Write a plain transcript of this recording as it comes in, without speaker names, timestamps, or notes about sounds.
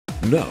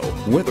Now,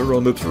 weather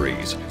on the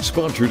 3s,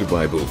 sponsored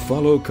by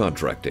Buffalo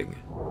Contracting.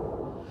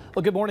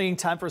 Well, good morning.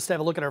 Time for us to have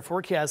a look at our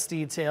forecast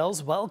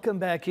details. Welcome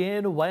back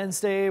in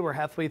Wednesday. We're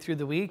halfway through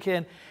the week,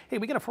 and hey,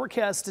 we got a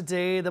forecast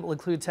today that will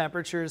include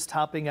temperatures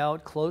topping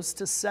out close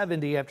to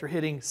 70 after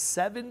hitting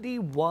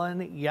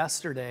 71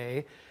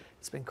 yesterday.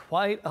 It's been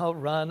quite a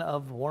run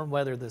of warm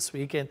weather this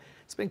week, and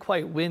it's been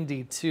quite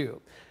windy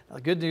too. Now,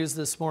 the good news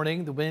this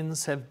morning, the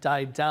winds have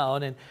died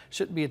down and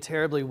shouldn't be a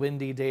terribly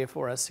windy day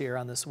for us here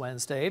on this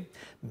Wednesday.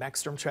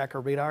 Maxstorm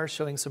Tracker radar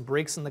showing some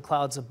breaks in the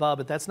clouds above,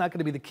 but that's not going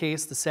to be the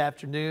case this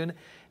afternoon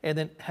and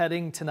then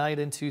heading tonight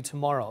into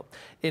tomorrow.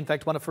 In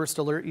fact, I want to first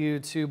alert you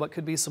to what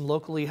could be some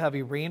locally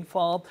heavy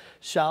rainfall,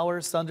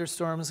 showers,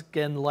 thunderstorms,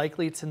 again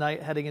likely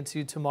tonight heading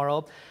into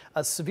tomorrow.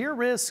 A severe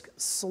risk,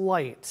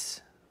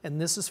 slight, and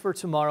this is for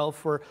tomorrow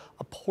for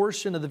a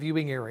portion of the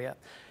viewing area.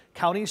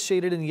 Counties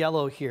shaded in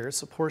yellow here,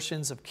 so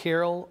portions of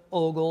Carroll,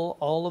 Ogle,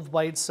 all of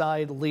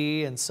Whiteside,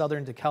 Lee, and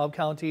southern DeKalb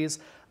counties.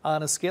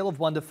 On a scale of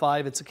 1 to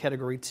 5, it's a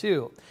category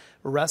 2.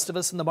 The rest of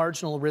us in the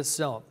marginal risk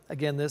zone.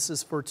 Again, this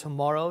is for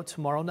tomorrow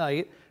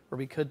night, where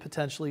we could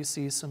potentially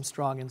see some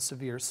strong and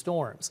severe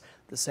storms.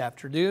 This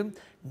afternoon,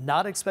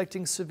 not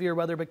expecting severe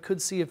weather, but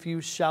could see a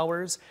few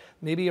showers,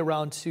 maybe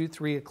around 2,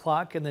 3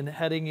 o'clock, and then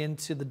heading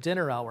into the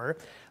dinner hour.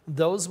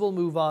 Those will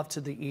move off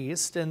to the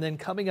east, and then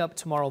coming up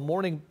tomorrow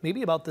morning,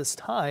 maybe about this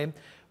time,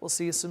 we'll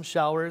see some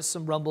showers,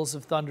 some rumbles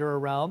of thunder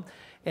around,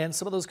 and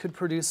some of those could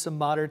produce some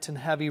moderate and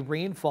heavy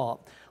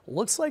rainfall.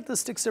 Looks like this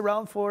sticks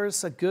around for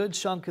us a good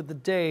chunk of the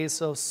day,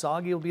 so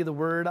soggy will be the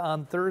word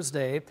on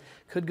Thursday.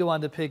 Could go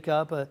on to pick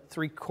up a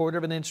 3/4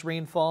 of an inch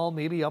rainfall,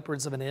 maybe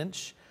upwards of an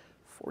inch.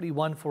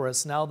 41 for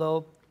us now,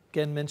 though.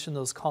 Again, mentioned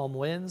those calm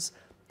winds.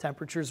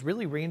 Temperatures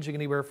really ranging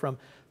anywhere from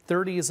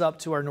 30s up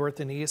to our north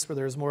and east, where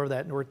there's more of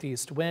that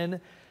northeast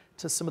wind,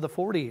 to some of the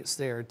 40s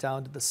there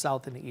down to the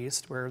south and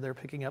east, where they're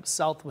picking up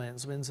south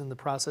winds in the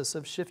process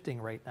of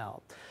shifting right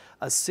now.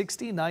 A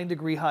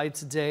 69-degree high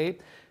today,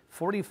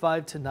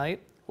 45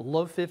 tonight,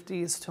 low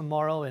 50s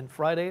tomorrow and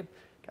Friday.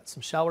 Got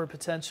some shower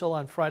potential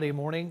on Friday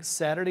morning.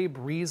 Saturday,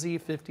 breezy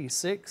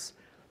 56,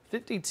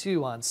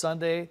 52 on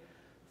Sunday,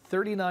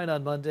 39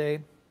 on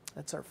Monday.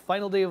 That's our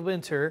final day of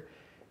winter,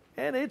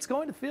 and it's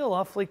going to feel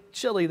awfully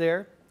chilly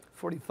there.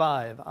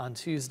 45 on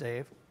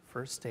Tuesday,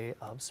 first day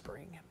of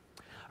spring.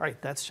 All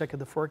right, that's checking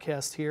the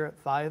forecast here at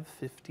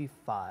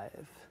 5:55.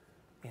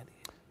 Andy.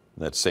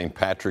 That's St.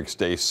 Patrick's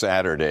Day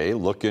Saturday,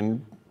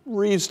 looking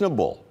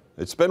reasonable.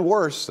 It's been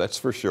worse, that's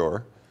for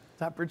sure.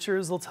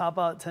 Temperatures will top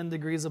out 10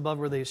 degrees above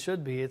where they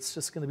should be. It's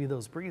just going to be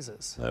those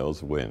breezes.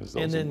 Those winds.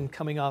 And then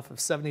coming off of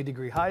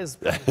 70-degree highs.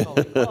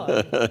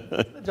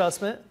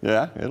 Adjustment.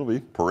 Yeah, it'll be.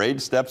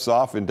 Parade steps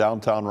off in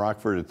downtown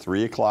Rockford at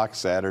 3 o'clock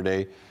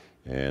Saturday.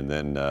 And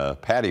then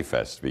Patty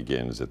Fest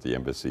begins at the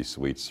Embassy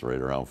Suites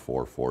right around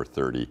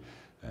 4:30.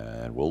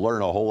 And we'll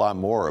learn a whole lot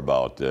more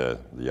about the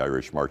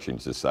Irish Marching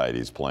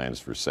Society's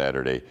plans for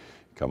Saturday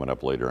coming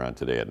up later on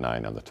today at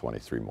 9 on the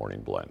 23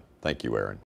 Morning Blend. Thank you, Aaron.